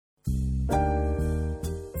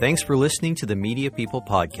Thanks for listening to the Media People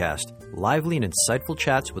Podcast, lively and insightful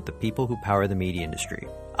chats with the people who power the media industry.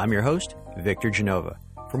 I'm your host, Victor Genova.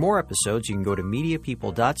 For more episodes, you can go to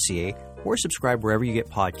mediapeople.ca or subscribe wherever you get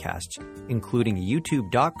podcasts, including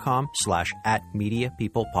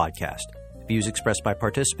youtube.com/@mediapeoplepodcast. Views expressed by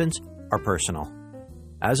participants are personal.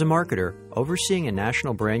 As a marketer, overseeing a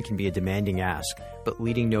national brand can be a demanding ask, but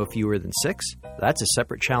leading no fewer than 6? That's a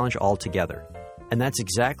separate challenge altogether. And that's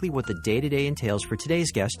exactly what the day-to-day entails for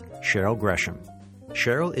today's guest, Cheryl Gresham.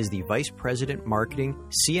 Cheryl is the Vice President Marketing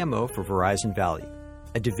CMO for Verizon Valley,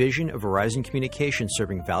 a division of Verizon Communications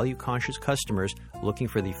serving value-conscious customers looking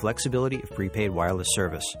for the flexibility of prepaid wireless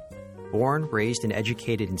service. Born, raised, and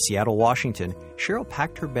educated in Seattle, Washington, Cheryl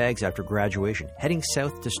packed her bags after graduation, heading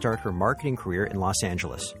south to start her marketing career in Los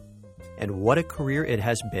Angeles. And what a career it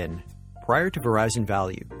has been. Prior to Verizon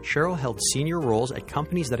Valley, Cheryl held senior roles at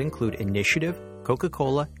companies that include Initiative,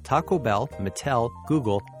 Coca-Cola, Taco Bell, Mattel,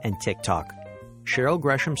 Google, and TikTok. Cheryl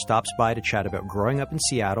Gresham stops by to chat about growing up in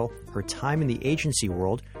Seattle, her time in the agency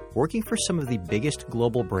world, working for some of the biggest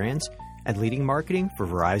global brands, and leading marketing for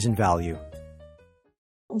Verizon Value.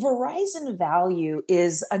 Verizon Value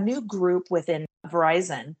is a new group within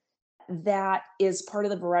Verizon that is part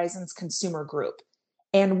of the Verizon's consumer group.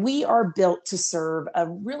 And we are built to serve a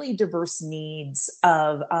really diverse needs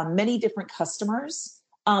of many different customers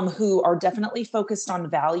who are definitely focused on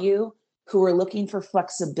value, who are looking for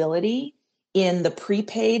flexibility in the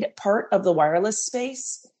prepaid part of the wireless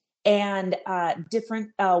space, and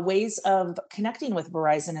different ways of connecting with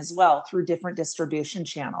Verizon as well through different distribution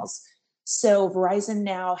channels. So Verizon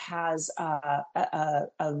now has a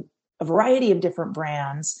variety of different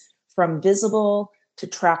brands, from Visible to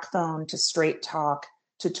TracFone to Straight Talk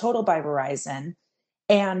to Total by Verizon.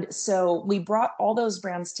 And so we brought all those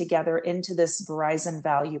brands together into this Verizon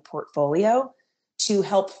Value portfolio to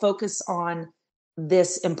help focus on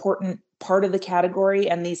this important part of the category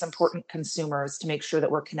and these important consumers to make sure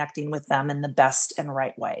that we're connecting with them in the best and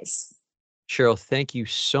right ways. Cheryl, thank you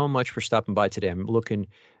so much for stopping by today. I'm looking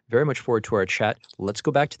very much forward to our chat. Let's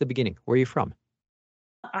go back to the beginning. Where are you from?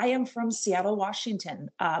 I am from Seattle, Washington,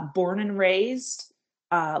 born and raised.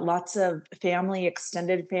 Lots of family,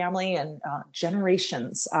 extended family, and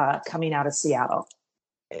generations coming out of Seattle.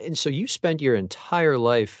 And so you spent your entire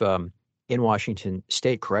life in Washington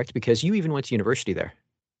State, correct? Because you even went to university there.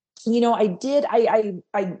 You know, I did. I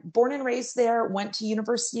born and raised there, went to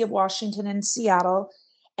University of Washington in Seattle.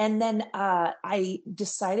 And then I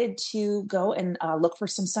decided to go and look for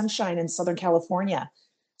some sunshine in Southern California.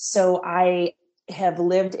 So I have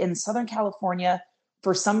lived in Southern California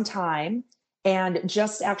for some time, and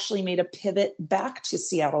just actually made a pivot back to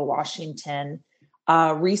Seattle, Washington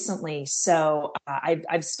recently. So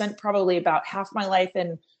I've spent probably about half my life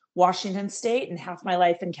in Washington State and half my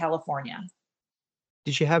life in California.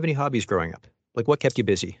 Did you have any hobbies growing up? Like, what kept you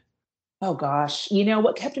busy? Oh gosh, you know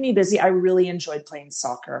what kept me busy? I really enjoyed playing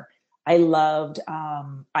soccer. I loved,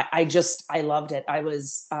 I loved it.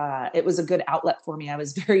 It was a good outlet for me. I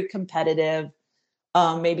was very competitive,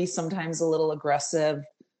 maybe sometimes a little aggressive.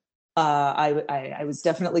 I was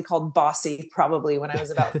definitely called bossy probably when I was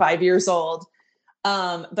about 5 years old.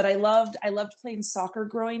 But I loved playing soccer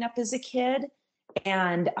growing up as a kid,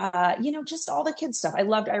 and just all the kid stuff. I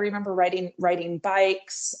remember riding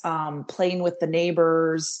bikes, playing with the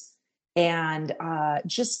neighbors, and and I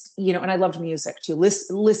loved music too,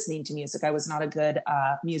 listening to music. I was not a good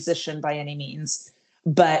musician by any means,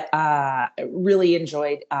 but really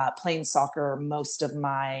enjoyed playing soccer most of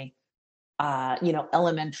my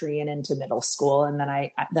elementary and into middle school. And then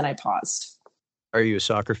I paused. Are you a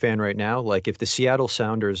soccer fan right now? Like, if the Seattle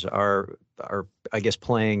Sounders are I guess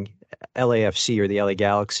playing LAFC or the LA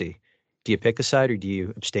Galaxy, do you pick a side or do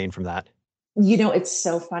you abstain from that? You know, it's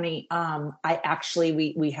so funny.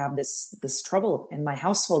 We have this trouble in my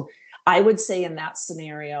household. I would say in that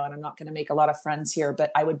scenario, and I'm not going to make a lot of friends here,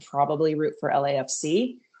 but I would probably root for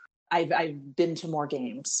LAFC. I've been to more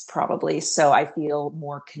games probably, so I feel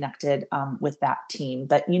more connected with that team.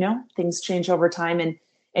 But things change over time,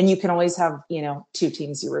 and you can always have two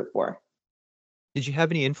teams you root for. Did you have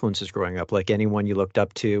any influences growing up, like anyone you looked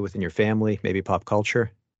up to within your family, maybe pop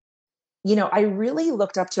culture? I really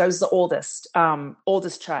looked up to. I was the oldest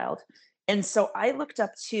child, and so I looked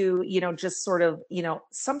up to just sort of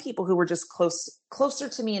some people who were just closer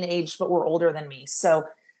to me in age, but were older than me. So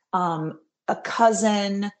a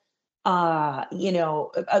cousin. A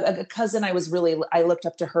cousin, I looked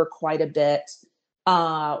up to her quite a bit.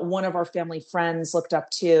 One of our family friends looked up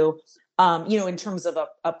to, in terms of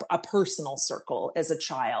a personal circle as a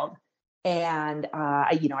child. And,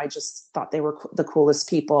 I just thought they were the coolest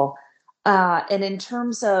people. And in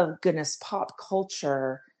terms of, goodness, pop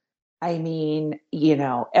culture, I mean,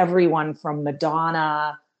 everyone from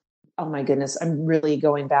Madonna. Oh my goodness, I'm really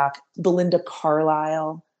going back. Belinda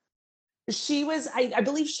Carlisle. She was, I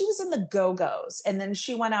believe she was in the Go-Go's, and then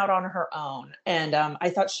she went out on her own. And I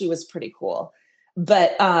thought she was pretty cool.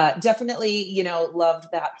 But definitely, loved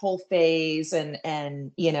that whole phase,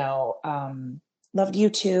 and loved you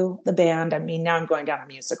too, the band. I mean, now I'm going down a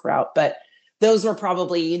music route, but those were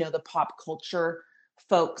probably, the pop culture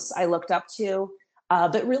folks I looked up to.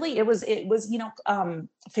 But really, it was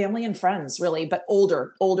family and friends, really, but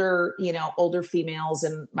older females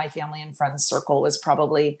in my family and friends circle was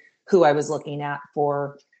probably who I was looking at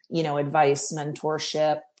for, advice,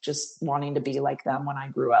 mentorship, just wanting to be like them when I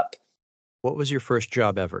grew up. What was your first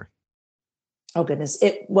job ever? Oh goodness.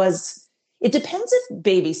 It depends if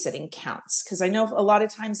babysitting counts, because I know a lot of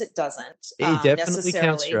times it doesn't It definitely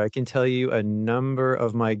counts here. necessarily. I can tell you a number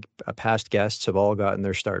of my past guests have all gotten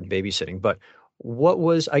their start in babysitting. But what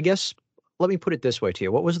was, I guess, let me put it this way to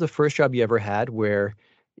you. What was the first job you ever had where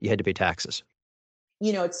you had to pay taxes?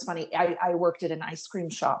 It's funny. I worked at an ice cream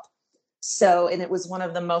shop. So, and it was one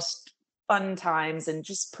of the most fun times and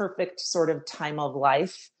just perfect sort of time of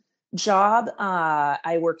life job.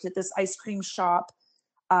 I worked at this ice cream shop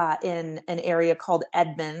in an area called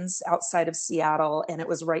Edmonds outside of Seattle, and it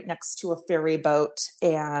was right next to a ferry boat,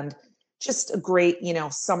 and just a great,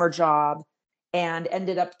 summer job. And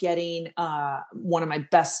ended up getting one of my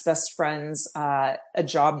best friends a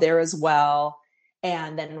job there as well.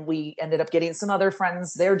 And then we ended up getting some other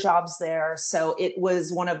friends their jobs there. So it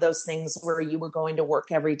was one of those things where you were going to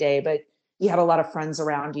work every day, but you had a lot of friends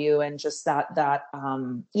around you, and just that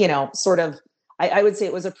sort of, I would say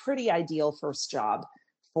it was a pretty ideal first job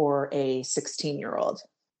for a 16-year-old.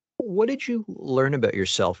 What did you learn about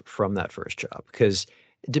yourself from that first job? Because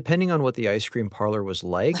depending on what the ice cream parlor was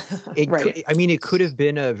like, Right. I mean, it could have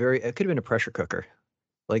been a pressure cooker.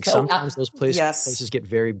 Like Oh, sometimes those places yes. get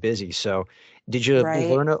very busy. So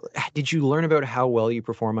Right. did you learn about how well you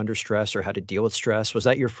perform under stress or how to deal with stress? Was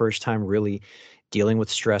that your first time really dealing with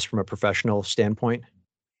stress from a professional standpoint?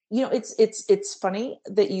 It's funny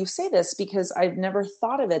that you say this, because I've never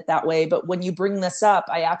thought of it that way. But when you bring this up,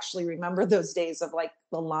 I actually remember those days of like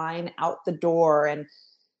the line out the door, and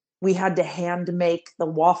we had to hand make the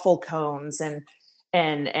waffle cones, and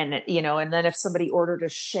then if somebody ordered a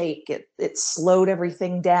shake, it slowed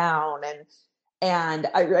everything down. And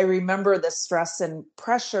I remember the stress and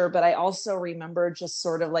pressure, but I also remember just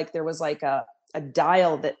sort of like there was like a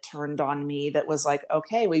dial that turned on me that was like,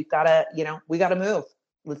 okay, we gotta move.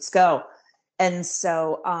 Let's go. And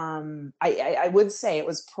so I would say it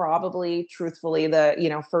was probably truthfully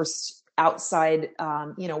the, first outside,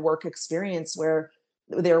 work experience where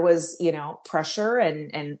there was, pressure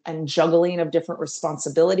and juggling of different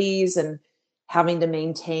responsibilities, and having to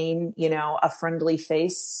maintain, a friendly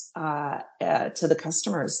face to the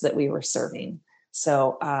customers that we were serving.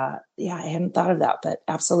 So yeah, I hadn't thought of that, but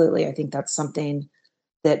absolutely, I think that's something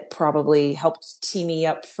that probably helped tee me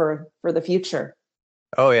up for the future.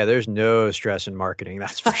 Oh yeah, there's no stress in marketing,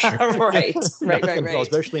 that's for sure. Right, right, right, None at all, right.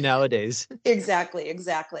 especially nowadays. Exactly,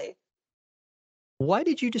 exactly. Why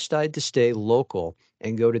did you decide to stay local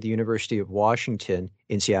and go to the University of Washington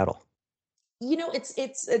in Seattle?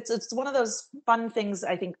 It's one of those fun things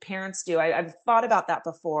I think parents do. I've thought about that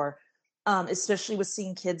before, especially with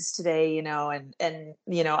seeing kids today. I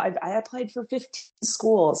applied for 15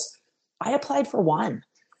 schools. I applied for one,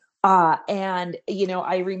 and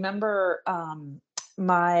I remember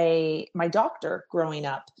my doctor growing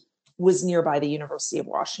up was nearby the University of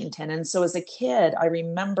Washington, and so as a kid, I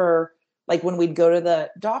remember like when we'd go to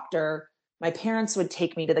the doctor, my parents would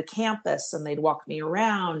take me to the campus and they'd walk me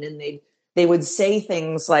around, and they would say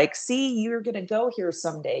things like, see, you're going to go here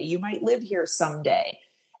someday. You might live here someday.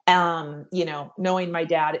 Knowing my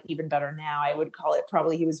dad even better now, I would call it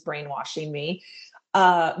probably he was brainwashing me.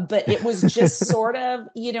 But it was just sort of,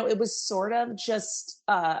 it was sort of just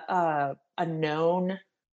a known,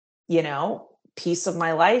 piece of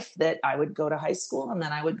my life that I would go to high school and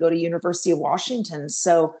then I would go to University of Washington.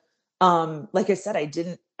 So, like I said,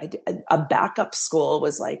 a backup school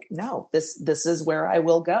was like, no, this is where I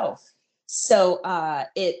will go. So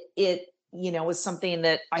it was something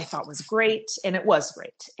that I thought was great, and it was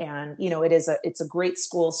great. And it's a great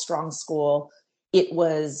school, strong school. It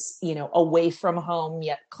was away from home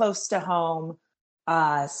yet close to home.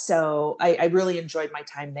 So I really enjoyed my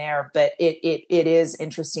time there. But it is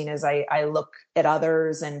interesting as I look at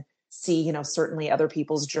others and see certainly other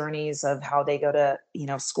people's journeys of how they go to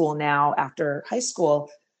school now after high school.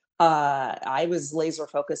 I was laser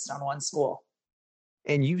focused on one school.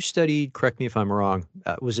 And you studied, correct me if I'm wrong,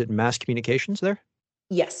 was it mass communications there?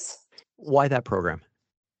 Yes. Why that program?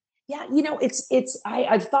 Yeah,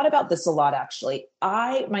 I've thought about this a lot actually.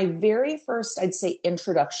 My very first, I'd say,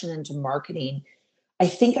 introduction into marketing, I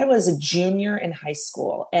think I was a junior in high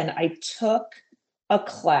school, and I took a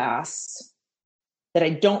class that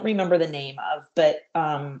I don't remember the name of, but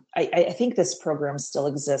I think this program still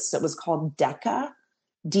exists. It was called DECA,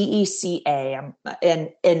 DECA, and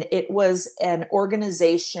it was an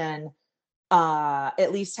organization,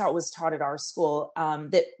 at least how it was taught at our school,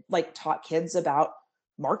 that like taught kids about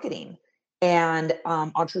marketing and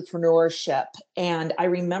entrepreneurship. And I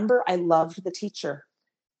remember I loved the teacher,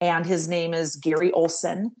 and his name is Gary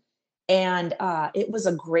Olson. And it was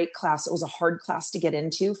a great class. It was a hard class to get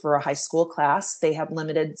into for a high school class. They had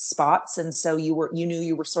limited spots, and so you knew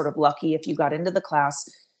you were sort of lucky if you got into the class.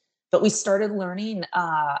 But we started learning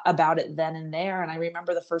about it then and there. And I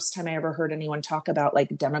remember the first time I ever heard anyone talk about like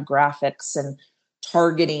demographics and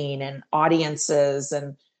targeting and audiences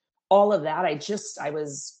and all of that.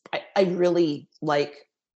 I really like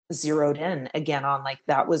zeroed in again on like,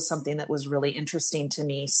 that was something that was really interesting to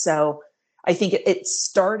me. So I think it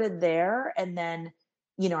started there. And then,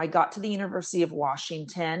 I got to the University of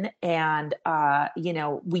Washington, and,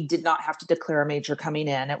 we did not have to declare a major coming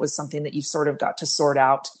in. It was something that you sort of got to sort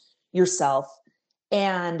out yourself,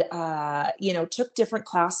 and, took different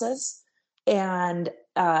classes, and,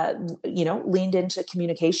 leaned into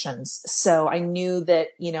communications. So I knew that,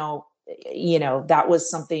 that was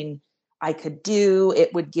something I could do.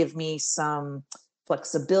 It would give me some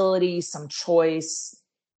flexibility, some choice,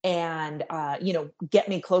 and, get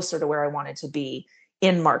me closer to where I wanted to be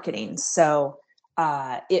in marketing. So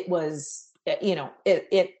it was,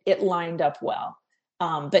 it lined up well.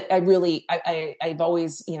 But I've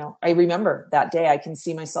always, I remember that day. I can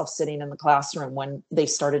see myself sitting in the classroom when they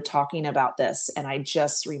started talking about this. And I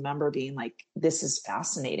just remember being like, this is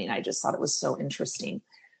fascinating. I just thought it was so interesting.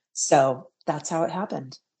 So that's how it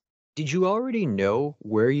happened. Did you already know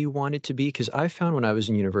where you wanted to be? Because I found when I was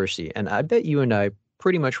in university, and I bet you and I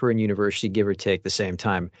pretty much were in university, give or take the same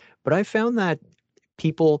time, but I found that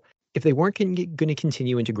people, if they weren't going to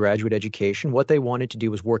continue into graduate education, what they wanted to do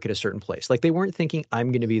was work at a certain place. Like they weren't thinking,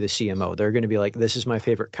 I'm going to be the CMO. They're going to be like, this is my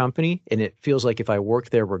favorite company, and it feels like if I work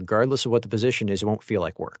there, regardless of what the position is, it won't feel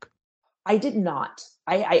like work. I did not.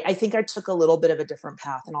 I think I took a little bit of a different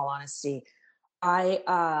path, in all honesty.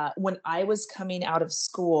 When I was coming out of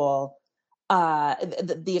school,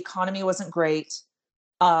 the economy wasn't great.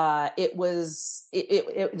 It was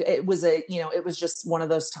it was just one of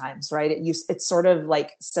those times, right? It sort of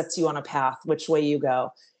like sets you on a path, which way you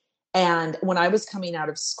go. And when I was coming out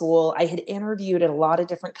of school, I had interviewed at a lot of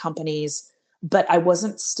different companies, but I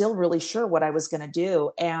wasn't still really sure what I was going to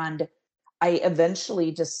do. And I eventually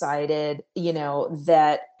decided,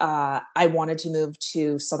 that I wanted to move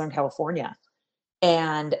to Southern California.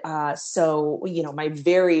 And so, my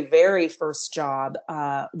very, very first job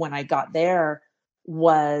when I got there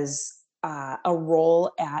was a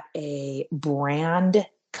role at a brand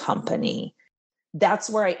company. That's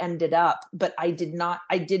where I ended up. But I did not,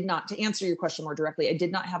 to answer your question more directly, I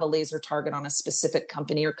did not have a laser target on a specific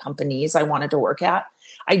company or companies I wanted to work at.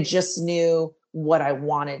 I just knew what I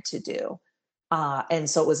wanted to do. And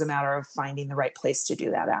so it was a matter of finding the right place to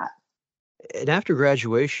do that at. And after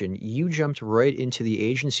graduation, you jumped right into the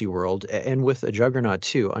agency world and with a juggernaut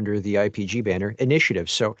too, under the IPG banner initiative.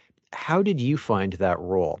 So how did you find that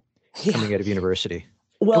role Yeah. coming out of university?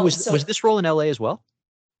 And Well, was this role in LA as well?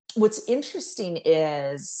 what's interesting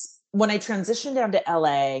is when I transitioned down to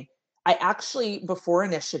LA, I actually, before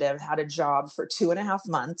Initiative, had a job for 2.5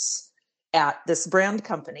 months at this brand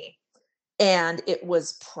company. And it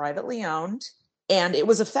was privately owned. And it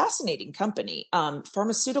was a fascinating company.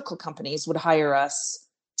 Pharmaceutical companies would hire us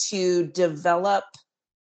to develop,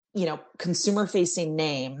 consumer-facing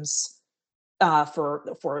names for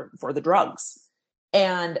the drugs.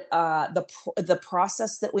 And the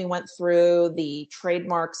process that we went through, the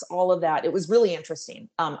trademarks, all of that, it was really interesting.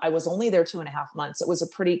 I was only there 2.5 months. It was a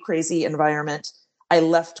pretty crazy environment. I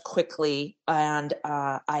left quickly, and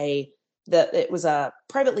it was a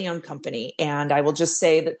privately owned company. And I will just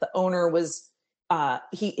say that the owner was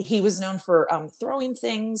he was known for throwing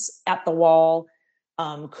things at the wall,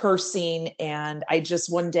 cursing, and I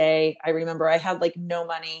just one day I remember I had like no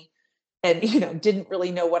money and didn't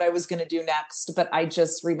really know what I was going to do next, but I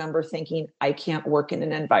just remember thinking I can't work in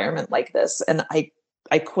an environment like this, and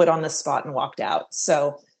I quit on the spot and walked out.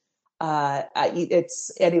 So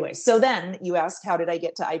it's anyway. So then you asked, how did I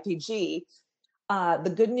get to IPG?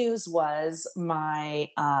 The good news was my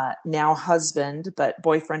now husband, but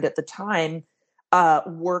boyfriend at the time,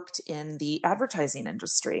 worked in the advertising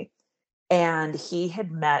industry. And he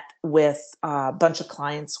had met with a bunch of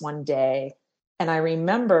clients one day And I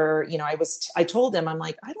remember, I told him, I'm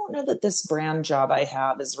like, I don't know that this brand job I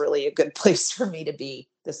have is really a good place for me to be.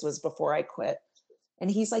 This was before I quit. And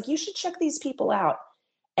he's like, you should check these people out.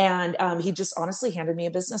 And he just honestly handed me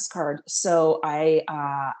a business card. So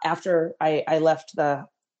after I left the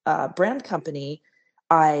brand company,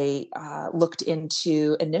 I looked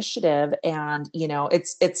into Initiative, and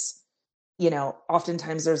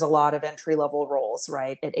oftentimes there's a lot of entry level roles,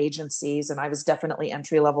 right, at agencies, and I was definitely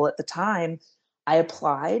entry level at the time. I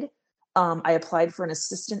applied. I applied for an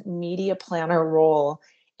assistant media planner role,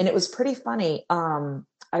 and it was pretty funny.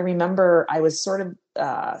 I remember I was sort of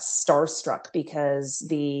starstruck because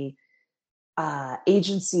the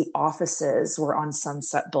agency offices were on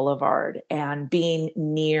Sunset Boulevard, and being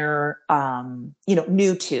near,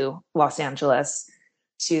 new to Los Angeles,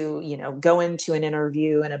 to, go into an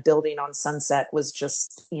interview in a building on Sunset was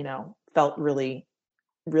just, felt really,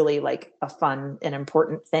 really like a fun and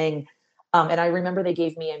important thing. And I remember they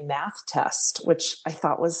gave me a math test, which I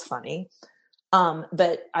thought was funny.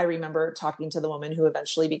 But I remember talking to the woman who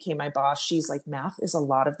eventually became my boss. She's like, math is a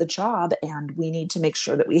lot of the job, and we need to make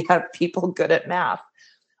sure that we have people good at math.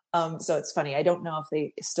 So it's funny. I don't know if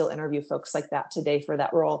they still interview folks like that today for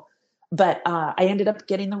that role, but I ended up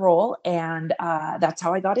getting the role, and that's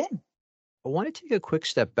how I got in. I want to take a quick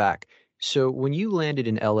step back. So when you landed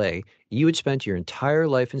in LA, you had spent your entire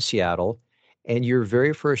life in Seattle, and your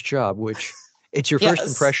very first job, which it's your first Yes.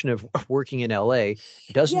 impression of working in LA,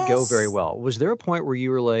 doesn't go very Yes. well. Was there a point where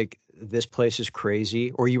you were like, this place is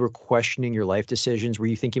crazy, or you were questioning your life decisions? Were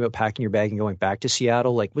you thinking about packing your bag and going back to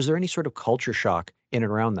Seattle? Like, was there any sort of culture shock in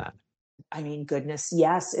and around that? I mean, goodness,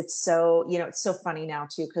 yes. It's so funny now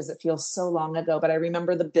too, because it feels so long ago, but I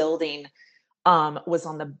remember the building was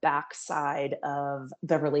on the backside of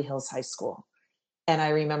Beverly Hills High School. And I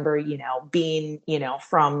remember, being,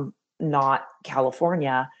 from not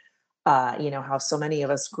California, how so many of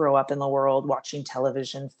us grow up in the world watching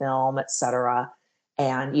television, film, etc.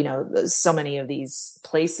 And, so many of these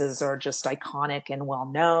places are just iconic and well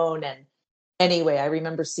known. And anyway, I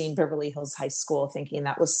remember seeing Beverly Hills High School, thinking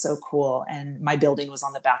that was so cool. And my building was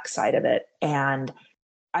on the backside of it. And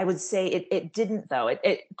I would say it didn't, though.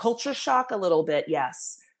 It culture shock a little bit,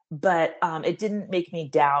 yes, but it didn't make me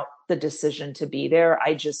doubt the decision to be there.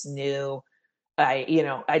 I just knew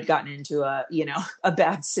I'd gotten into a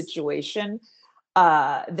bad situation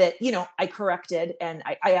that, I corrected. And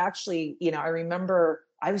I actually, I remember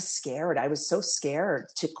I was scared. I was so scared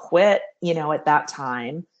to quit, at that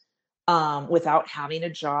time, without having a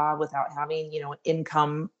job, without having,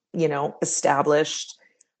 income, established.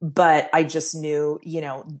 But I just knew,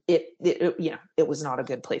 it was not a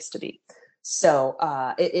good place to be. So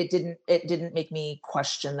it didn't make me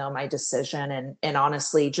question, though, my decision, and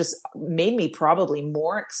honestly just made me probably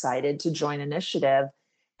more excited to join Initiative.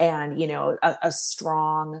 And a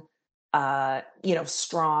strong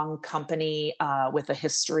strong company with a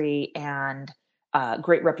history and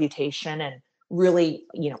great reputation, and really,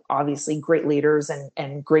 obviously great leaders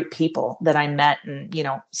and great people that I met and,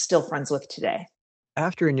 still friends with today.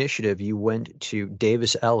 After Initiative, you went to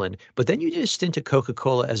Davis Ellen, but then you did a stint at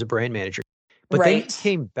Coca-Cola as a brand manager. But then you Right.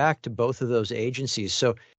 came back to both of those agencies.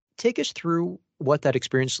 So take us through what that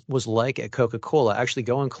experience was like at Coca-Cola, actually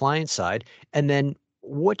going client side, and then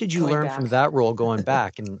what did you Going learn from back. that role going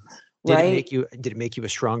back? And Right. did it make you a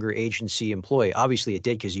stronger agency employee? Obviously, it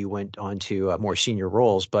did because you went on to more senior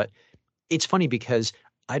roles. But it's funny because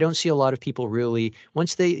I don't see a lot of people really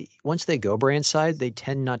once they go brand side, they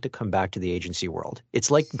tend not to come back to the agency world. It's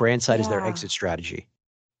like brand side is their Yeah. exit strategy.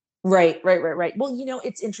 Right. Well,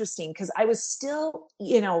 it's interesting because I was still,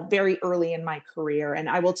 very early in my career. And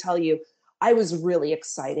I will tell you, I was really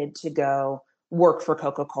excited to go work for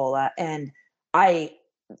Coca-Cola. And I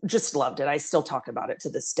just loved it. I still talk about it to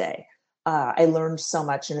this day. I learned so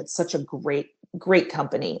much, and it's such a great, great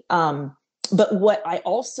company. But what I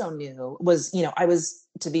also knew was,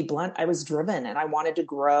 to be blunt, I was driven, and I wanted to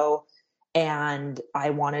grow, and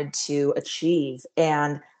I wanted to achieve.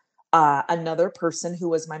 And another person who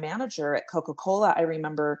was my manager at Coca-Cola, I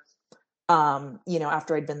remember,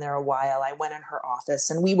 after I'd been there a while, I went in her office,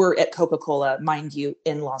 and we were at Coca-Cola, mind you,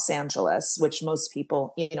 in Los Angeles, which most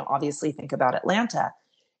people, obviously think about Atlanta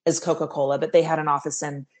as Coca-Cola, but they had an office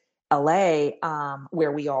in LA,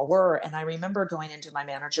 where we all were. And I remember going into my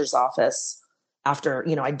manager's office after,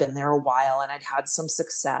 I'd been there a while and I'd had some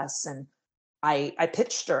success. And I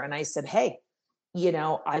pitched her and I said, hey,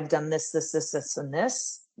 I've done this, and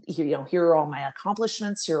this. Here are all my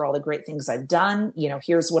accomplishments. Here are all the great things I've done.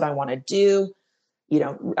 Here's what I want to do.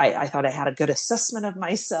 I thought I had a good assessment of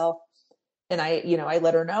myself. And I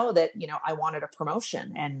let her know that, I wanted a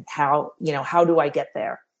promotion, and how do I get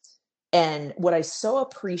there? And what I so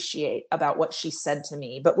appreciate about what she said to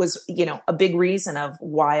me, but was, a big reason of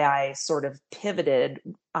why I sort of pivoted.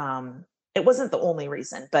 It wasn't the only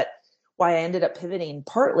reason, but why I ended up pivoting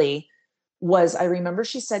partly was I remember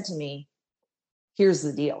she said to me, here's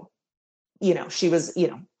the deal. She was,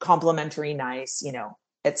 complimentary, nice,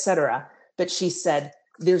 et cetera. But she said,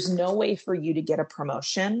 there's no way for you to get a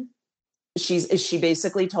promotion. She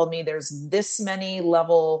basically told me there's this many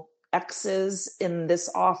level X's in this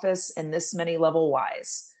office and this many level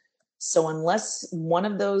Y's. So unless one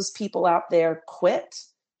of those people out there quit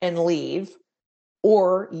and leave,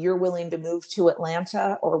 or you're willing to move to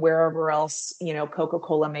Atlanta or wherever else,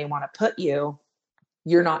 Coca-Cola may want to put you,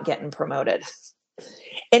 you're not getting promoted.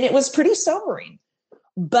 And it was pretty sobering.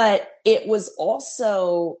 But it was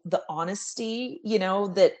also the honesty,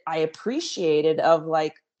 that I appreciated of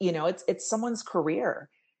like, it's someone's career.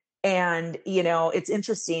 And, it's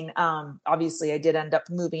interesting. Obviously I did end up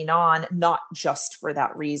moving on, not just for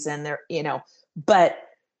that reason there, but,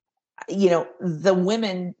 the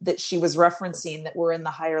women that she was referencing that were in the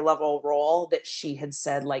higher level role that she had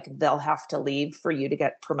said, like, they'll have to leave for you to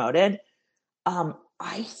get promoted.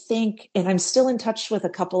 I think, and I'm still in touch with a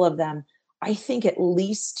couple of them, I think at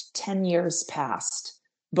least 10 years passed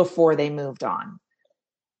before they moved on.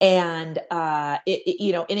 And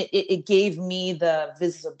it gave me the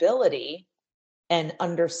visibility and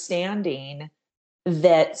understanding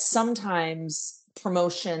that sometimes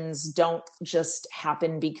promotions don't just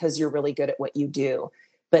happen because you're really good at what you do.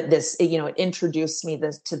 But this, it introduced me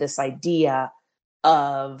to this idea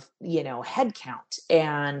of, headcount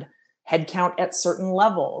and headcount at certain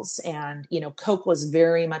levels. And, Coke was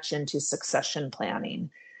very much into succession planning.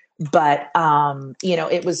 But,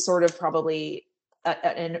 it was sort of probably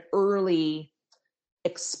an early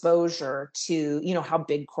exposure to, how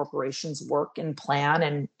big corporations work and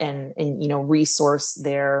plan and resource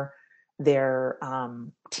their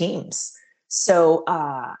teams. So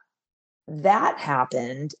that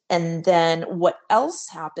happened. And then what else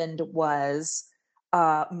happened was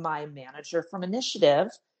my manager from Initiative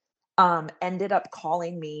ended up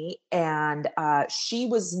calling me, and she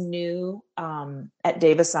was new at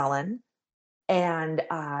Davis Ellen. And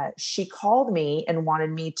she called me and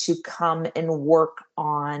wanted me to come and work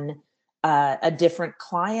on a different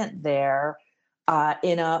client there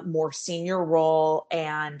in a more senior role,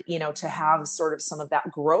 and, to have sort of some of that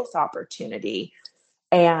growth opportunity.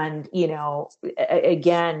 And,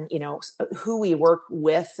 again, who we work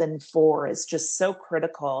with and for is just so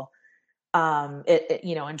critical,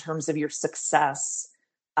 in terms of your success,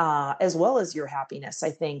 as well as your happiness.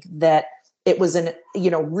 I think that it was an,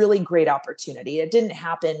 really great opportunity. It didn't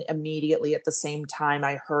happen immediately at the same time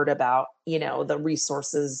I heard about, the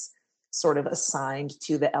resources sort of assigned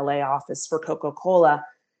to the LA office for Coca-Cola,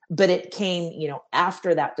 but it came,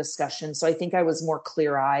 after that discussion. So I think I was more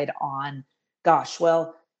clear-eyed on, gosh,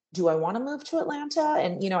 well, do I want to move to Atlanta?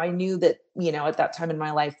 And, I knew that, at that time in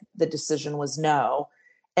my life, the decision was no.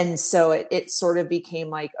 And so it sort of became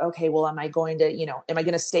like, okay, well, am I going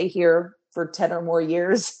to stay here for 10 or more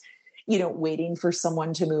years, waiting for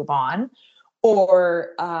someone to move on?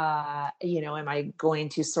 Or, am I going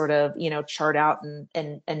to sort of, chart out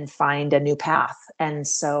and find a new path? And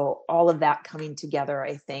so all of that coming together,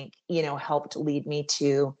 I think, helped lead me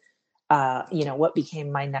to, what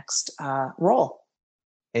became my next role.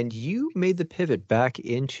 And you made the pivot back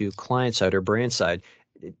into client side or brand side.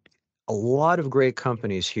 A lot of great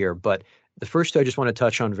companies here, but the first two I just want to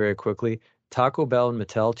touch on very quickly, Taco Bell and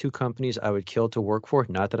Mattel, two companies I would kill to work for.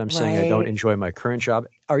 Not that I'm saying I don't enjoy my current job.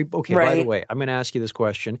 Okay, by the way, I'm going to ask you this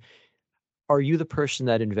question. Are you the person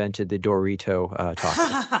that invented the Dorito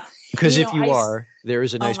taco? Because if you are, there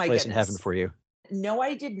is a nice place in heaven for you. No,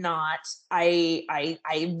 I did not. I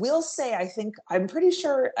will say, I'm pretty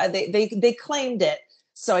sure they claimed it.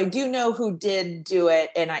 So I do know who did do it,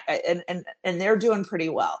 and they're doing pretty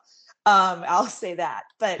well. I'll say that,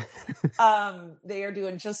 but they are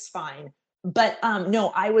doing just fine. But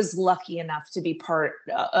no, I was lucky enough to be part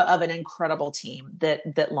of an incredible team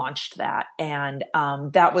that launched that, and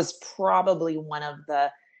that was probably one of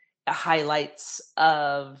the highlights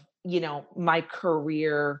of my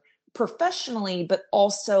career professionally, but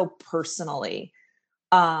also personally.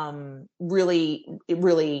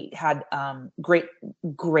 Really had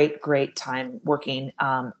great time working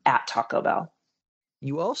at Taco Bell.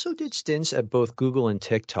 You also did stints at both Google and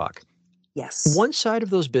TikTok. Yes. One side of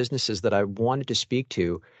those businesses that I wanted to speak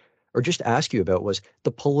to or just ask you about was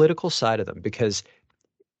the political side of them, because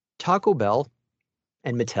Taco Bell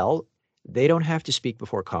and Mattel, they don't have to speak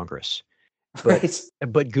before Congress.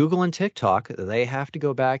 But Google and TikTok, they have to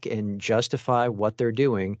go back and justify what they're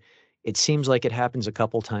doing it seems like it happens a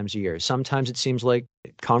couple times a year. Sometimes it seems like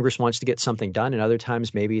Congress wants to get something done, and other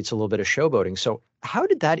times maybe it's a little bit of showboating. So how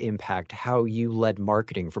did that impact how you led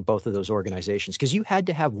marketing for both of those organizations? Because you had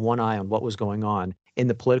to have one eye on what was going on in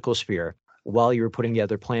the political sphere while you were putting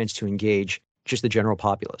together plans to engage just the general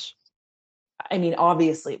populace. I mean,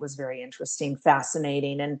 obviously it was very interesting,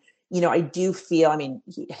 fascinating. And, I do feel,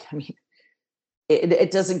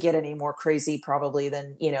 it doesn't get any more crazy probably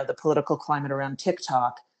than, the political climate around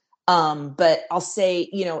TikTok. But I'll say,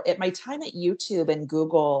 at my time at YouTube and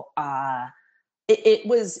Google, it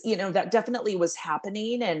was, that definitely was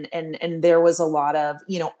happening. And there was a lot of,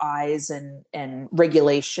 eyes and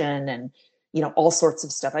regulation and, all sorts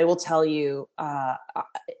of stuff. I will tell you,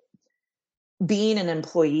 being an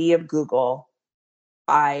employee of Google,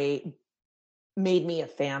 I made me a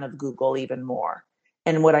fan of Google even more.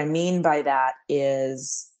 And what I mean by that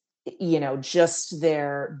is, just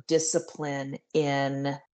their discipline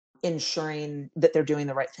in ensuring that they're doing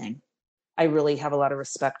the right thing. I really have a lot of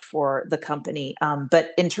respect for the company.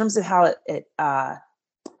 But in terms of how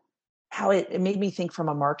it made me think from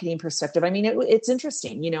a marketing perspective, I mean, it's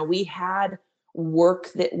interesting. We had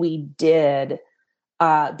work that we did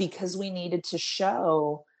because we needed to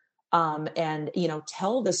show and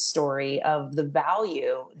tell the story of the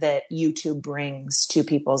value that YouTube brings to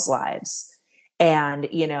people's lives. And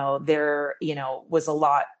there was a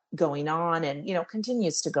lot going on and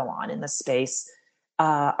continues to go on in the space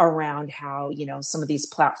around how some of these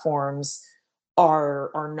platforms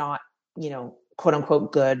are not quote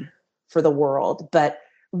unquote good for the world. But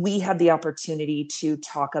we had the opportunity to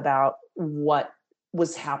talk about what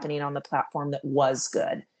was happening on the platform that was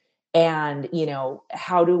good. And,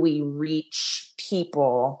 how do we reach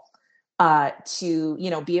people to,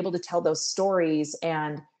 be able to tell those stories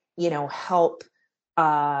and, help,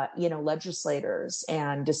 legislators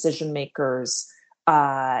and decision makers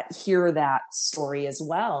hear that story as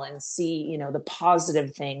well and see, the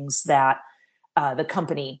positive things that the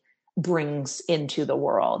company brings into the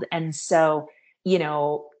world. And so,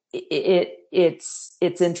 it's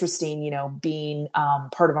interesting, being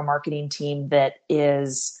part of a marketing team that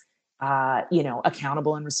is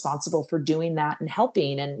accountable and responsible for doing that and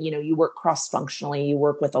helping. And, you work cross-functionally, you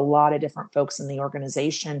work with a lot of different folks in the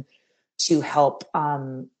organization to help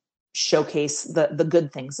showcase the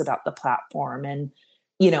good things about the platform. And,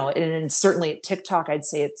 and certainly at TikTok, I'd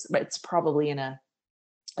say it's probably in a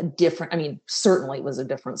different, certainly it was a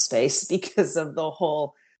different space because of the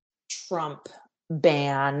whole Trump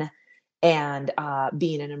ban and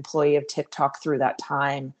being an employee of TikTok through that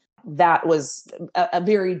time. That was a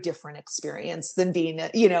very different experience than being,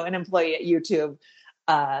 an employee at YouTube.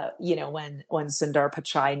 When Sundar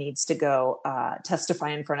Pichai needs to go testify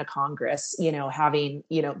in front of Congress, having,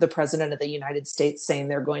 the president of the United States saying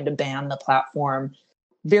they're going to ban the platform.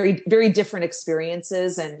 Very, very different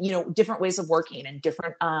experiences and, different ways of working and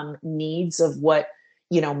different needs of what,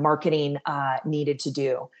 marketing needed to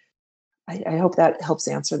do. I hope that helps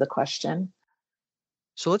answer the question.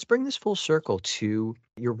 So let's bring this full circle to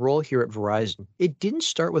your role here at Verizon. It didn't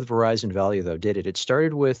start with Verizon Value, though, did it? It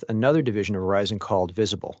started with another division of Verizon called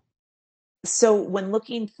Visible. So when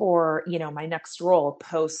looking for, my next role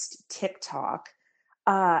post TikTok,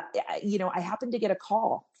 I happened to get a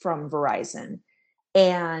call from Verizon.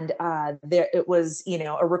 And there it was,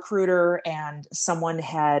 a recruiter and someone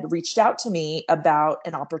had reached out to me about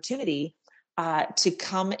an opportunity to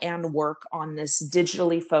come and work on this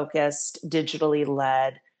digitally focused, digitally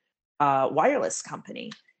led wireless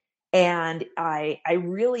company. And I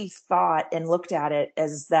really thought and looked at it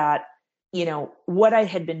as that, what I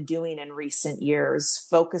had been doing in recent years,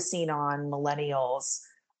 focusing on millennials,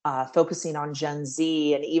 focusing on Gen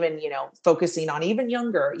Z, and even, focusing on even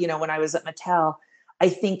younger, when I was at Mattel, I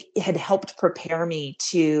think it had helped prepare me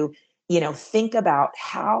to, think about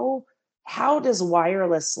how does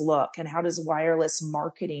wireless look and how does wireless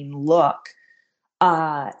marketing look,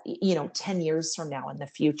 10 years from now in the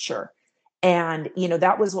future. And,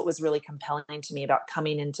 that was what was really compelling to me about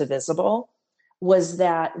coming into Visible, was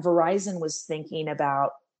that Verizon was thinking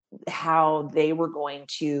about how they were going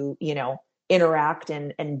to, interact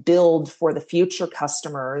and build for the future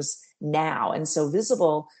customers now. And so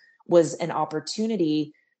Visible was an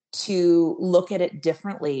opportunity to look at it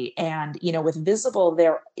differently. And, with Visible,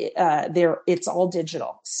 it's all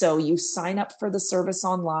digital. So you sign up for the service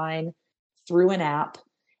online through an app,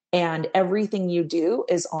 and everything you do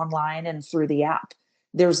is online and through the app.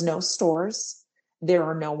 There's no stores. There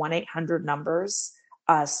are no 1-800 numbers.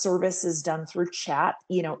 Service is done through chat,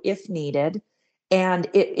 if needed. And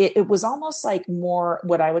it was almost like more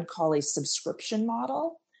what I would call a subscription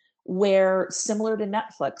model, where similar to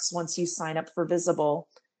Netflix, once you sign up for Visible,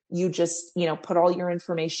 You just, put all your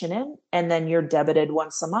information in, and then you're debited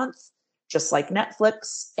once a month, just like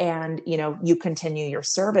Netflix, and, you continue your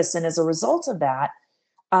service. And as a result of that,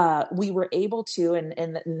 we were able to,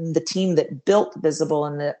 and the team that built Visible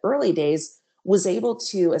in the early days was able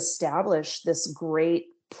to establish this great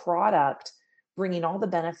product, bringing all the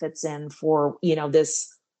benefits in for,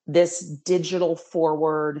 this digital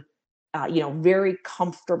forward, very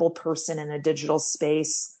comfortable person in a digital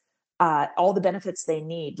space, all the benefits they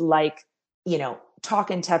need, like, talk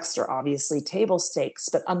and text are obviously table stakes,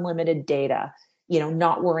 but unlimited data,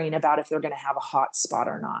 not worrying about if they're going to have a hotspot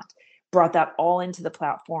or not. Brought that all into the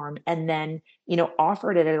platform, and then,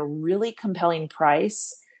 offered it at a really compelling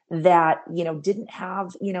price that, didn't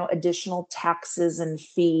have, additional taxes and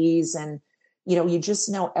fees. And, you just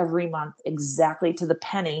know every month exactly to the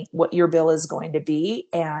penny what your bill is going to be.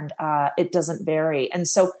 And it doesn't vary. And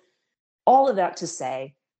so all of that to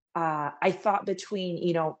say, I thought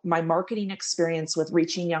between, my marketing experience with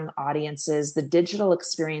reaching young audiences, the digital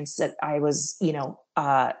experience that I was,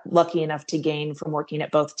 lucky enough to gain from working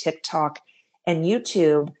at both TikTok and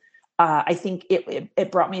YouTube, I think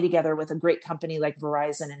it brought me together with a great company like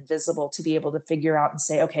Verizon and Visible to be able to figure out and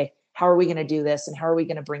say, okay, how are we going to do this? And how are we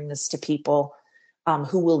going to bring this to people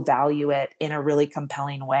who will value it in a really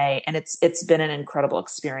compelling way? And it's been an incredible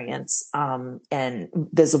experience. And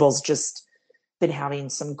Visible's just been having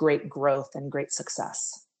some great growth and great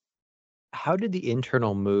success. How did the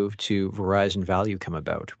internal move to Verizon Value come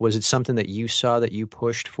about? Was it something that you saw that you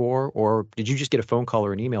pushed for, or did you just get a phone call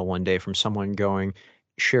or an email one day from someone going,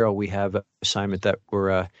 Cheryl, we have an assignment that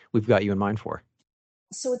we've got you in mind for?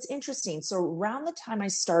 So it's interesting. So around the time I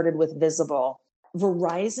started with Visible,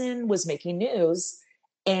 Verizon was making news,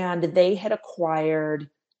 and they had acquired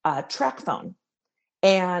TracFone.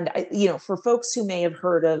 And, for folks who may have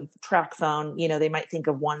heard of TracFone, they might think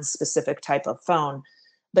of one specific type of phone.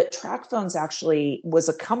 But TracFones actually was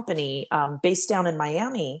a company based down in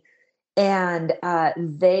Miami. And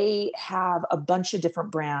they have a bunch of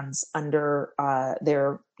different brands under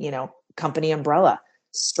their, company umbrella.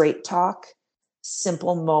 Straight Talk,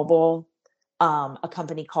 Simple Mobile, a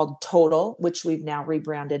company called Total, which we've now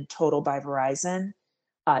rebranded Total by Verizon,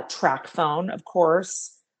 TracFone, of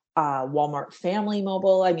course, Walmart Family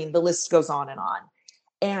Mobile. I mean, the list goes on and on.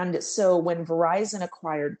 And so when Verizon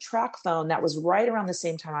acquired TracFone, that was right around the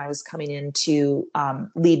same time I was coming into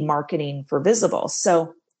lead marketing for Visible.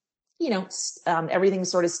 So, everything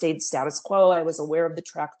sort of stayed status quo. I was aware of the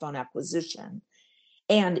TracFone acquisition.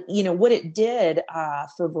 And, what it did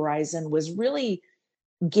for Verizon was really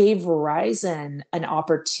gave Verizon an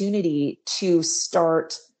opportunity to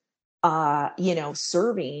start,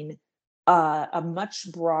 serving a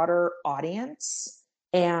much broader audience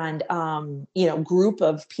and, group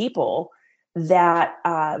of people that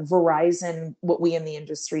Verizon, what we in the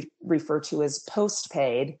industry refer to as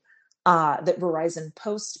postpaid, that Verizon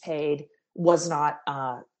postpaid was not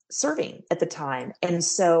serving at the time. And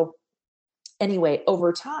so anyway,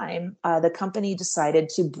 over time, the company decided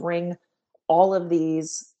to bring all of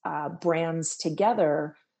these brands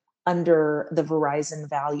together under the Verizon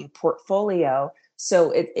Value portfolio.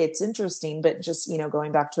 So it's interesting, but just,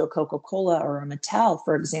 going back to a Coca-Cola or a Mattel,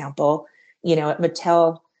 for example, at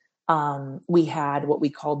Mattel, we had what we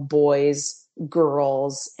called boys,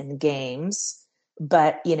 girls, and games.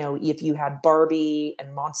 But, if you had Barbie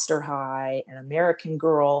and Monster High and American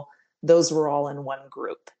Girl, those were all in one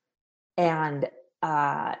group. And,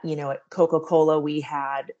 at Coca-Cola, we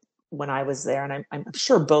had, when I was there, and I'm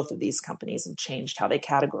sure both of these companies have changed how they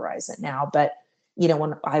categorize it now. But,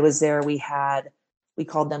 when I was there, we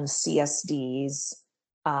called them CSDs,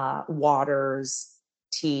 waters,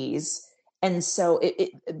 teas. And so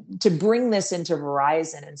to bring this into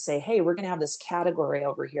Verizon and say, hey, we're going to have this category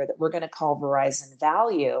over here that we're going to call Verizon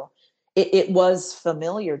Value, it was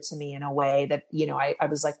familiar to me in a way that, I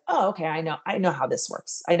was like, oh, okay, I know how this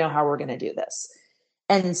works. I know how we're going to do this.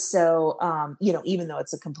 And so, even though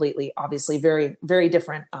it's a completely, obviously very, very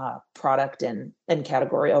different product and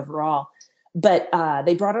category overall, but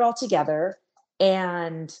they brought it all together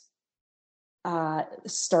and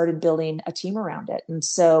started building a team around it. And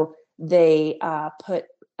so they put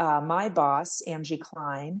my boss, Angie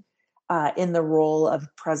Klein, in the role of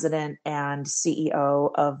president and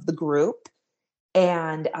CEO of the group,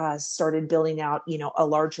 and started building out, a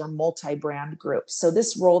larger multi-brand group. So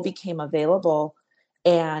this role became available,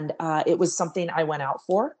 and it was something I went out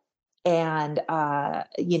for. And,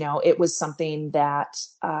 it was something that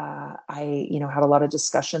I, had a lot of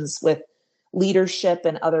discussions with leadership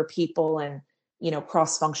and other people and,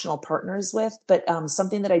 cross-functional partners with, but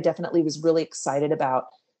something that I definitely was really excited about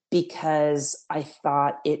because I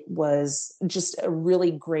thought it was just a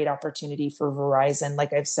really great opportunity for Verizon,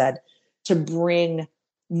 like I've said, to bring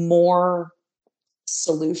more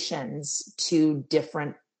solutions to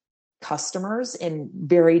different customers in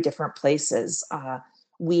very different places.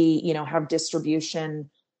 We, have distribution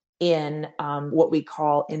in what we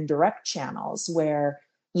call indirect channels, where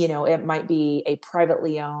it might be a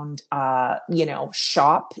privately owned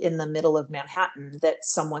shop in the middle of Manhattan that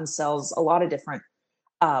someone sells a lot of different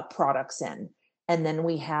products in. And then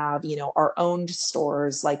we have our owned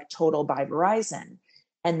stores like Total by Verizon,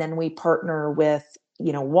 and then we partner with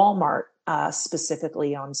Walmart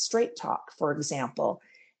specifically on Straight Talk, for example.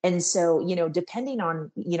 And so depending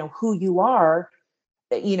on who you are,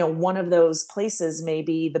 one of those places may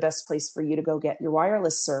be the best place for you to go get your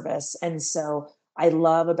wireless service. And so I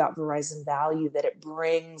love about Verizon Value that it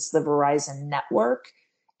brings the Verizon network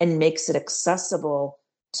and makes it accessible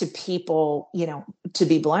to people, to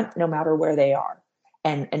be blunt, no matter where they are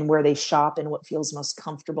and where they shop and what feels most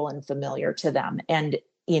comfortable and familiar to them. And,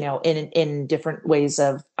 in different ways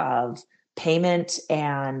of payment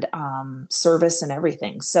and service and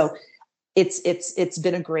everything. So it's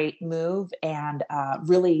been a great move, and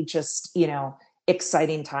really just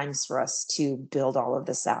exciting times for us to build all of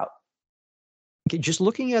this out. Okay, just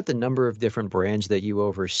looking at the number of different brands that you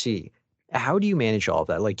oversee, how do you manage all of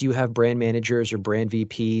that? Like, do you have brand managers or brand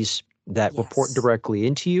VPs that report Yes. directly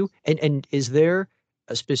into you? And is there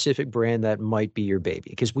a specific brand that might be your baby?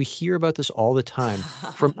 Because we hear about this all the time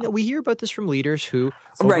we hear about this from leaders who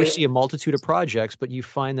Right. oversee a multitude of projects, but you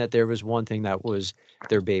find that there was one thing that was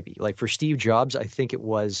their baby. Like for Steve Jobs, I actually think it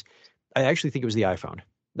was the iPhone.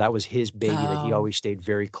 That was his baby that he Oh, always stayed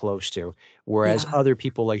very close to. Whereas yeah. other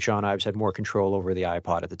people like Sean Ives had more control over the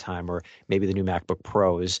iPod at the time, or maybe the new MacBook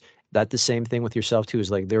Pro. Is that the same thing with yourself too? Is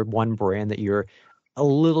like there one brand that you're a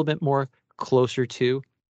little bit more closer to?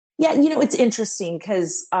 Yeah, it's interesting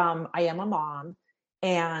because I am a mom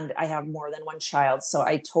and I have more than one child, so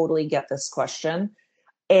I totally get this question.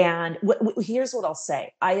 And here's what I'll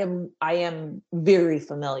say: I am very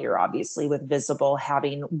familiar, obviously, with Visible,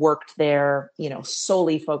 having worked there,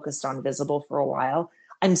 solely focused on Visible for a while.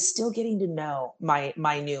 I'm still getting to know my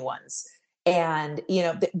new ones, and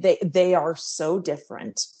they are so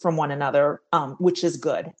different from one another, which is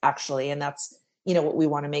good actually, and that's what we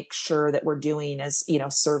want to make sure that we're doing is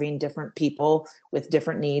serving different people with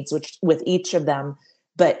different needs, which with each of them.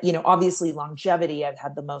 But obviously, longevity. I've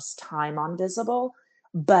had the most time on Visible,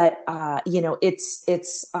 but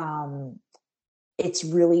it's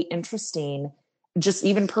really interesting, just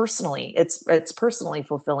even personally. It's personally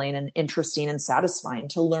fulfilling and interesting and satisfying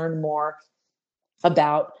to learn more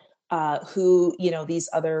about who these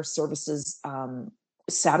other services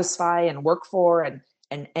satisfy and work for, and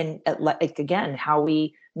like again how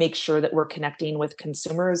we make sure that we're connecting with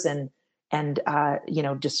consumers and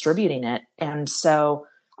distributing it. And so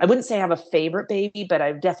I wouldn't say I have a favorite baby, but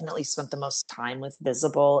I've definitely spent the most time with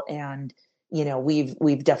Visible, and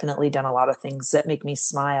we've definitely done a lot of things that make me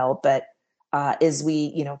smile. But as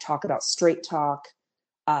we talk about Straight Talk,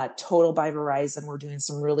 Total by Verizon, we're doing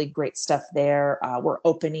some really great stuff there. We're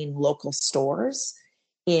opening local stores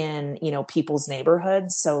in people's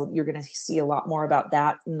neighborhoods, so you're going to see a lot more about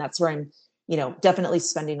that, and that's where I'm definitely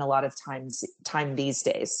spending a lot of time these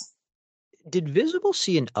days. Did Visible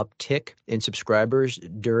see an uptick in subscribers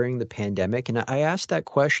during the pandemic? And I asked that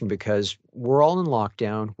question because we're all in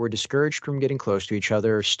lockdown. We're discouraged from getting close to each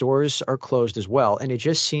other. Stores are closed as well. And it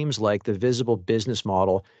just seems like the Visible business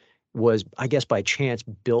model was, I guess, by chance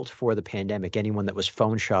built for the pandemic. Anyone that was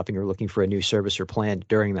phone shopping or looking for a new service or plan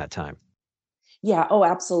during that time. Yeah. Oh,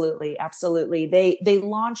 absolutely. Absolutely. They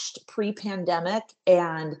launched pre-pandemic,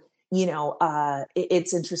 and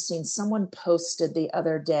it's interesting. Someone posted the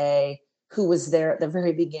other day, who was there at the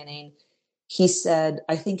very beginning. He said,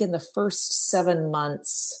 I think in the first 7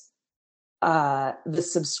 months, the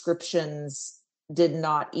subscriptions did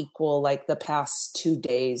not equal like the past 2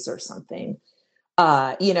 days or something.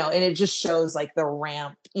 And it just shows like the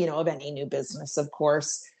ramp, of any new business, of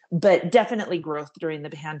course, but definitely growth during the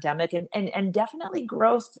pandemic, and definitely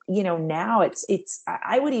growth, now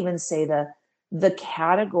I would even say the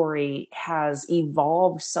category has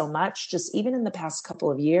evolved so much just even in the past couple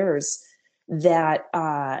of years that,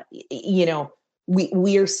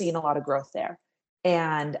 we are seeing a lot of growth there.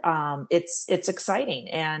 And it's exciting.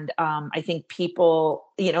 And I think people,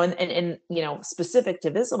 and specific to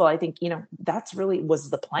Visible, I think that's really was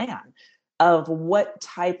the plan of what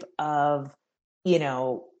type of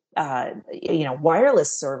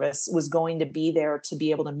wireless service was going to be there to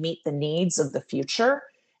be able to meet the needs of the future.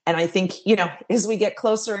 And I think as we get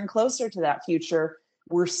closer and closer to that future,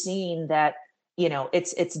 we're seeing that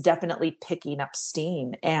it's definitely picking up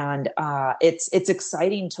steam, and it's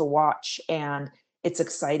exciting to watch, and it's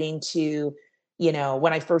exciting to,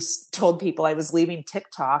 when I first told people I was leaving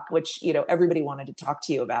TikTok, which, everybody wanted to talk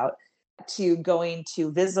to you about, to going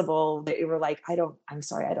to Visible, they were like, I'm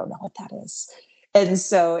sorry, I don't know what that is. And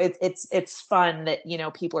so it's fun that,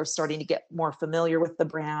 people are starting to get more familiar with the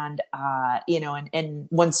brand, and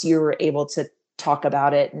once you're able to talk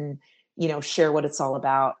about it and, share what it's all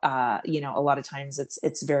about, a lot of times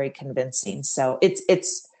it's very convincing. So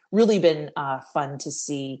it's really been fun to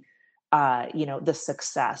see, the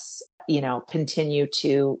success, continue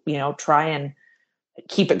to, try and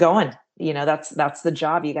keep it going. That's the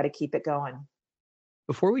job. You got to keep it going.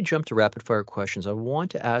 Before we jump to rapid fire questions, I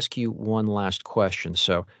want to ask you one last question.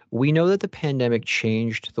 So we know that the pandemic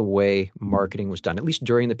changed the way marketing was done, at least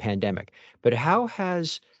during the pandemic. But how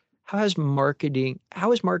is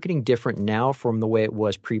marketing different now from the way it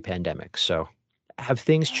was pre-pandemic? So have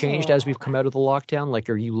things changed as we've come out of the lockdown? Like,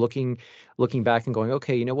 are you looking back and going,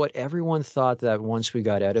 okay, you know what? Everyone thought that once we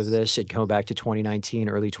got out of this, it'd go back to 2019,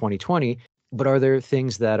 early 2020. But are there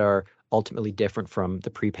things that are ultimately different from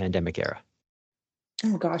the pre-pandemic era?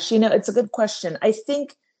 Oh gosh, it's a good question. I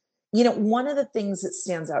think, one of the things that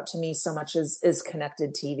stands out to me so much is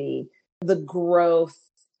connected TV, the growth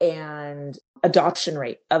and adoption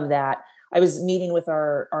rate of that. I was meeting with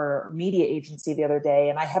our media agency the other day,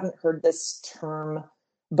 and I haven't heard this term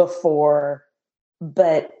before,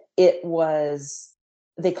 but I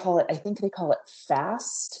think they call it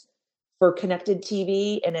FAST for connected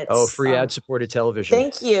TV. And Oh, it's, free ad-supported television.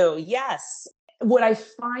 thank you. Yes. What I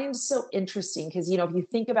find so interesting, because, if you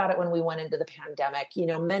think about it, when we went into the pandemic,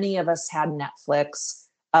 many of us had Netflix.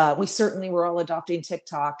 We certainly were all adopting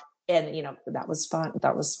TikTok, and, that was fun.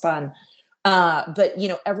 That was fun. But,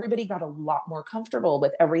 everybody got a lot more comfortable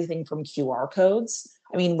with everything from QR codes.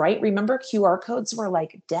 I mean, right? Remember, QR codes were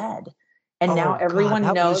like dead. And now Oh God, everyone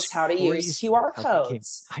that was knows how to use crazy QR how they came.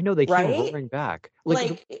 codes, I know they came right? roaring back.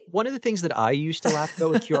 Like, One of the things that I used to laugh about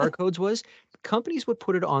with QR codes was companies would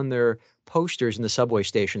put it on their posters in the subway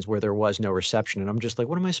stations where there was no reception. And I'm just like,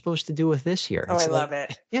 what am I supposed to do with this here? oh, I It's like, love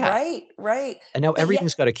it. yeah. Right, right. And now But yeah,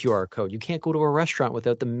 everything's got a QR code. You can't go to a restaurant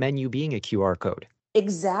without the menu being a QR code.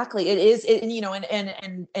 exactly. It is,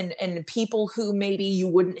 and people who maybe you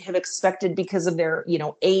wouldn't have expected because of their,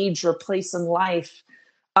 age or place in life,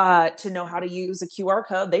 to know how to use a QR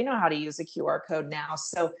code. They know how to use a QR code now.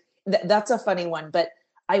 So that's a funny one. But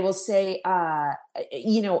I will say, I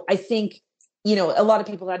think, a lot of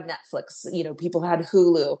people had Netflix, people had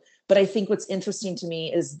Hulu. But I think what's interesting to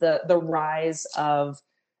me is the rise of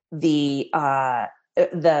the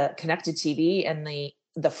connected TV and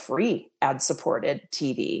the free ad supported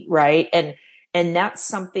TV, right? And that's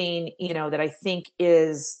something, that I think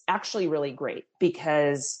is actually really great,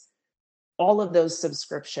 because all of those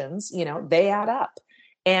subscriptions, they add up.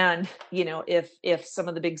 And, if some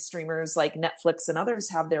of the big streamers like Netflix and others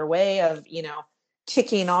have their way of,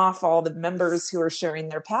 kicking off all the members who are sharing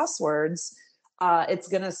their passwords, it's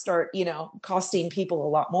going to start, costing people a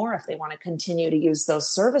lot more if they want to continue to use those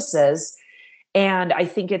services. And I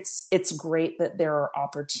think it's great that there are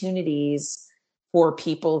opportunities for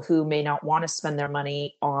people who may not want to spend their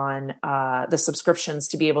money on the subscriptions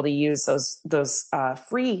to be able to use those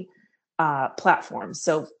free platforms.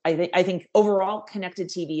 So I think overall, connected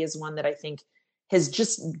TV is one that I think has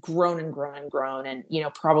just grown and grown and grown, and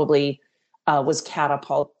probably was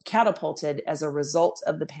catapulted as a result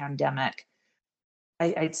of the pandemic.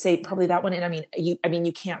 I'd say probably that one. And I mean,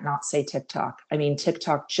 you can't not say TikTok. I mean,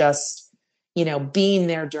 TikTok just, being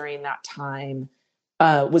there during that time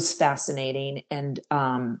was fascinating, and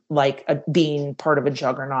being part of a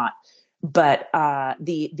juggernaut. But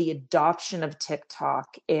the adoption of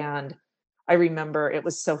TikTok, and I remember it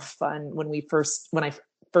was so fun when I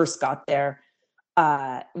first got there.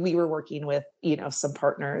 We were working with, some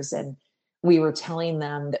partners, and we were telling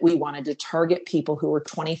them that we wanted to target people who were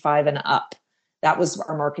 25 and up. That was,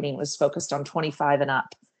 our marketing was focused on 25 and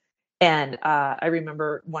up. And I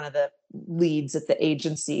remember one of the leads at the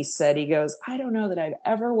agency said, he goes, I don't know that I've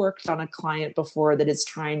ever worked on a client before that is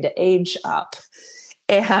trying to age up.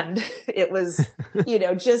 And it was,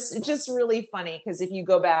 just really funny, because if you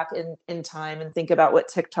go back in time and think about what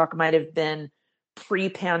TikTok might have been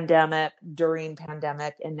pre-pandemic, during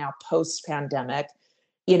pandemic, and now post-pandemic,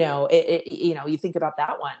 you think about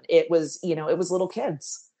that one. It was little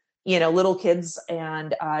kids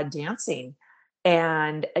and dancing.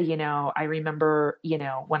 And, I remember,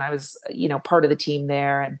 when I was, part of the team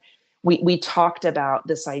there, and we talked about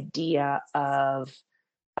this idea of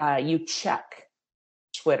you check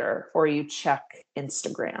Twitter or you check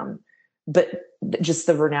Instagram but just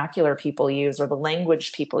the vernacular people use or the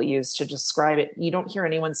language people use to describe it. You don't hear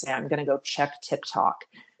anyone say, I'm going to go check TikTok.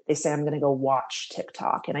 They say, I'm going to go watch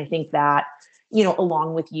TikTok. And I think that,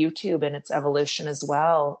 along with YouTube and its evolution as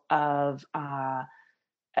well of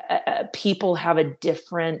people have a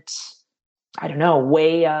different, I don't know,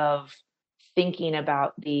 way of thinking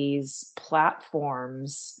about these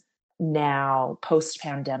platforms now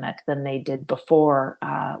post-pandemic than they did before,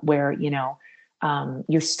 where,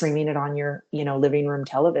 you're streaming it on your, living room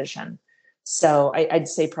television. So I'd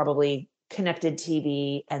say probably connected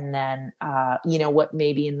TV, and then, what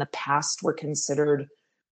maybe in the past were considered,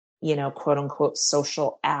 quote unquote,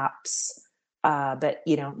 social apps. But,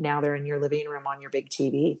 now they're in your living room on your big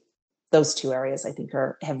TV. Those two areas I think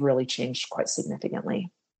have really changed quite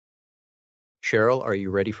significantly. Cheryl, are you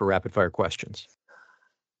ready for rapid fire questions?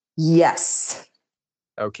 Yes.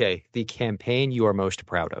 Okay. The campaign you are most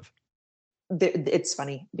proud of? It's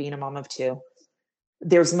funny being a mom of two.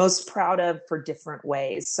 There's most proud of for different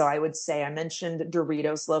ways. So I would say I mentioned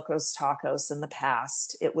Doritos Locos Tacos in the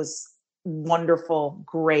past. It was wonderful,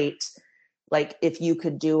 great. Like if you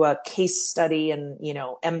could do a case study in,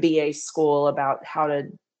 MBA school about how to,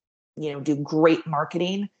 do great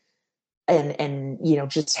marketing and,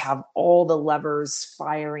 just have all the levers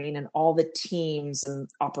firing and all the teams and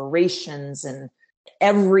operations and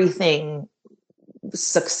everything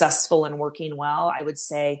successful and working well, I would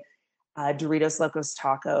say Doritos Locos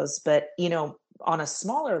Tacos. But, on a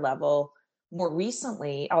smaller level, more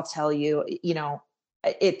recently, I'll tell you,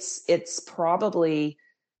 it's probably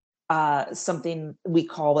something we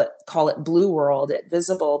call it Blue World at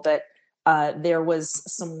Visible, but there was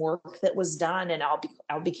some work that was done, and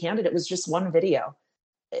I'll be candid, it was just one video.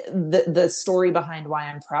 The story behind why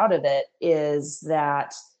I'm proud of it is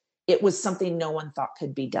that it was something no one thought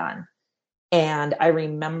could be done. And I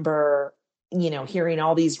remember, hearing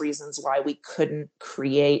all these reasons why we couldn't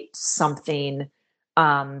create something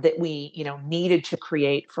that we, needed to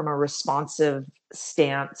create from a responsive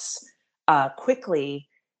stance quickly.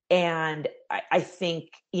 And I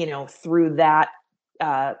think, through that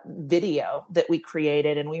video that we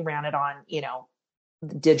created, and we ran it on,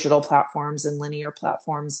 digital platforms and linear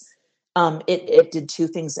platforms, it did two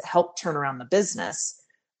things. That helped turn around the business,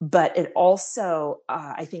 but it also,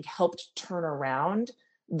 I think, helped turn around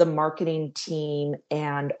the marketing team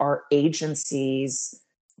and our agency's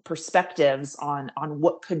perspectives on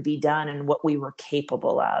what could be done and what we were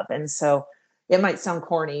capable of. And so it might sound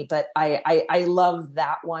corny, but I love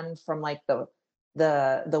that one from like the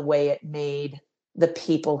way it made the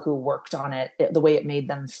people who worked on it, the way it made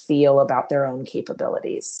them feel about their own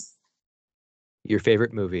capabilities. Your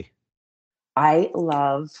favorite movie? I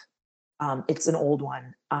love, it's an old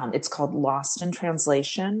one. It's called Lost in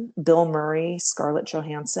Translation. Bill Murray, Scarlett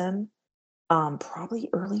Johansson, probably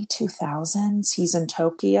early 2000s. He's in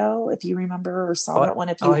Tokyo, if you remember or saw that one.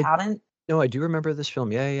 If you haven't. No, I do remember this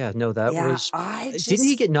film. Yeah. No, that was... Didn't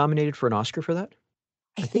he get nominated for an Oscar for that?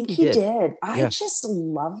 I think he did. I Yeah. just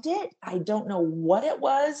loved it. I don't know what it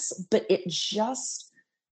was, but I just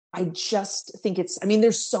think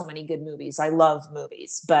there's so many good movies. I love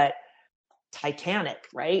movies, but Titanic,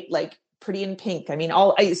 right? Like Pretty in Pink.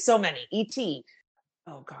 So many. E.T.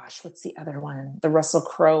 Oh gosh, what's the other one? The Russell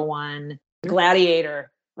Crowe one,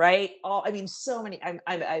 Gladiator, right? So many.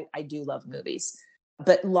 I do love movies,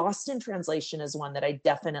 but Lost in Translation is one that I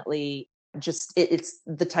definitely it's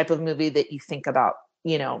the type of movie that you think about.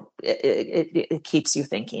 It keeps you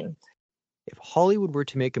thinking. If Hollywood were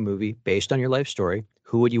to make a movie based on your life story,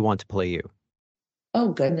 who would you want to play you? Oh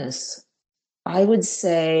goodness, I would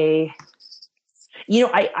say,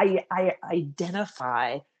 I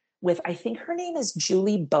identify with, I think her name is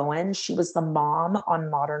Julie Bowen. She was the mom on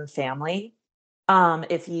Modern Family.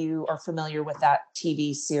 If you are familiar with that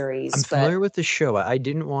TV series. I'm familiar with the show. I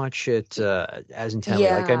didn't watch it as intently.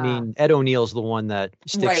 Yeah. Ed O'Neill's the one that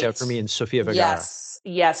sticks out for me, and Sofia Vergara.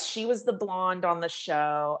 Yes. She was the blonde on the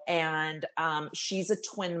show, and she's a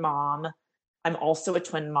twin mom. I'm also a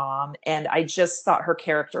twin mom, and I just thought her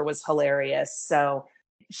character was hilarious. So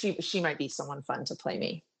she might be someone fun to play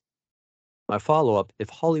me. My follow-up, if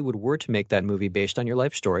Hollywood were to make that movie based on your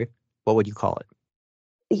life story, what would you call it?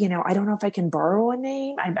 I don't know if I can borrow a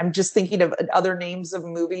name. I'm just thinking of other names of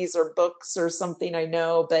movies or books or something I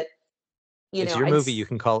know, but it's your movie. You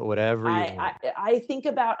can call it whatever you want.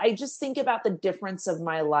 I just think about the difference of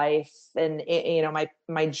my life and,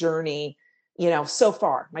 my journey,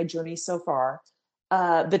 my journey so far,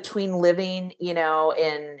 between living, in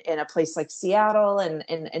a place like Seattle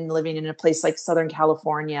and living in a place like Southern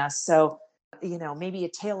California. So, maybe a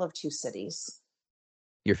tale of two cities.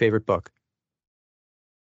 Your favorite book?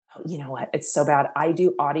 You know what? It's so bad. I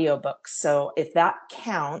do audiobooks. So if that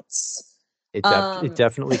counts, It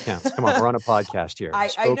definitely counts. Come on, we're on a podcast here. I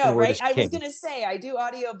know, Spoken word right? is I was king. going to say, I do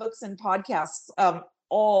audiobooks and podcasts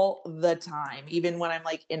all the time, even when I'm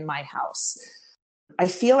like in my house. I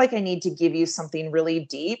feel like I need to give you something really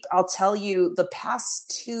deep. I'll tell you the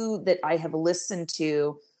past two that I have listened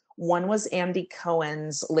to. One was Andy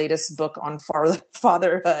Cohen's latest book on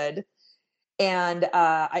fatherhood. And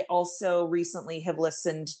I also recently have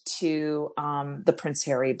listened to the Prince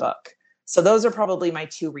Harry book. So those are probably my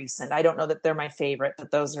two recent. I don't know that they're my favorite,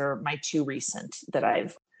 but those are my two recent that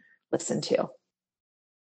I've listened to.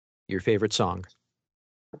 Your favorite song?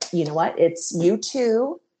 You know what? It's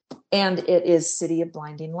U2, and it is City of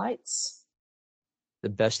Blinding Lights. The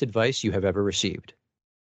best advice you have ever received?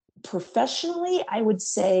 Professionally, I would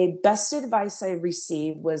say best advice I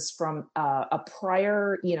received was from a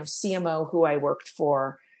prior, CMO who I worked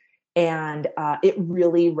for. And it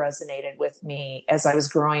really resonated with me as I was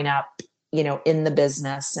growing up, in the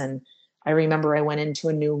business. And I remember I went into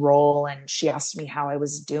a new role and she asked me how I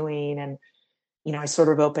was doing. And, I sort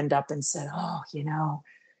of opened up and said, oh,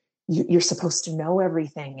 you're supposed to know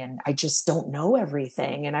everything. And I just don't know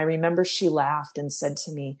everything. And I remember she laughed and said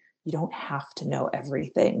to me, you don't have to know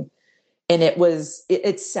everything. And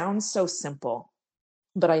it sounds so simple,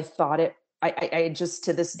 but I thought I just,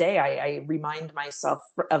 to this day, I remind myself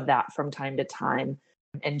of that from time to time.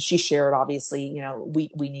 And she shared, obviously, we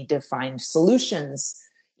need to find solutions.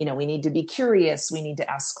 We need to be curious. We need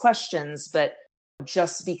to ask questions, but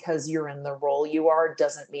just because you're in the role you are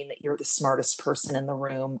doesn't mean that you're the smartest person in the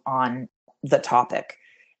room on the topic.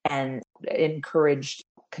 And encouraged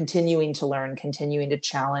continuing to learn, continuing to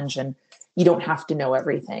challenge, and you don't have to know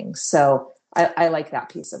everything. So I like that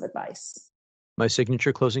piece of advice. My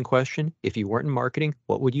signature closing question: if you weren't in marketing,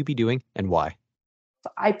 what would you be doing and why?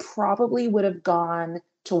 I probably would have gone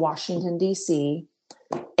to Washington, D.C.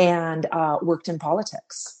 and worked in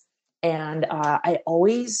politics. And I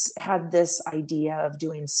always had this idea of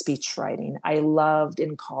doing speech writing. I loved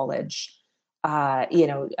in college,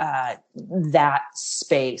 that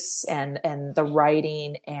space and the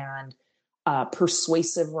writing and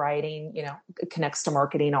persuasive writing, connects to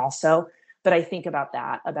marketing also. But I think about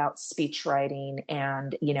that, about speech writing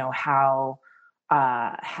and, how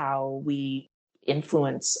we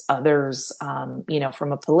influence others,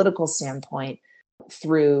 from a political standpoint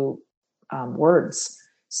through words.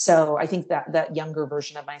 So I think that younger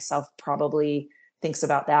version of myself probably thinks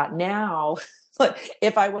about that now.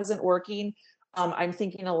 If I wasn't working, I'm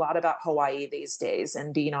thinking a lot about Hawaii these days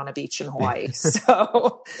and being on a beach in Hawaii.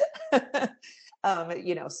 So,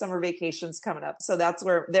 summer vacation's coming up. So that's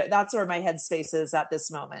where my headspace is at this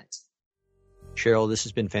moment. Cheryl, this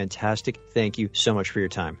has been fantastic. Thank you so much for your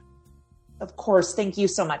time. Of course. Thank you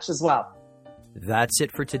so much as well. That's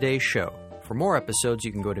it for today's show. For more episodes,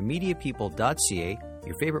 you can go to mediapeople.ca,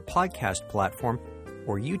 your favorite podcast platform,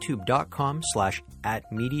 or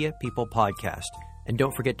youtube.com/@mediapeoplepodcast. And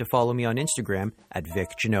don't forget to follow me on Instagram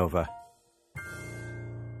 @VicGenova.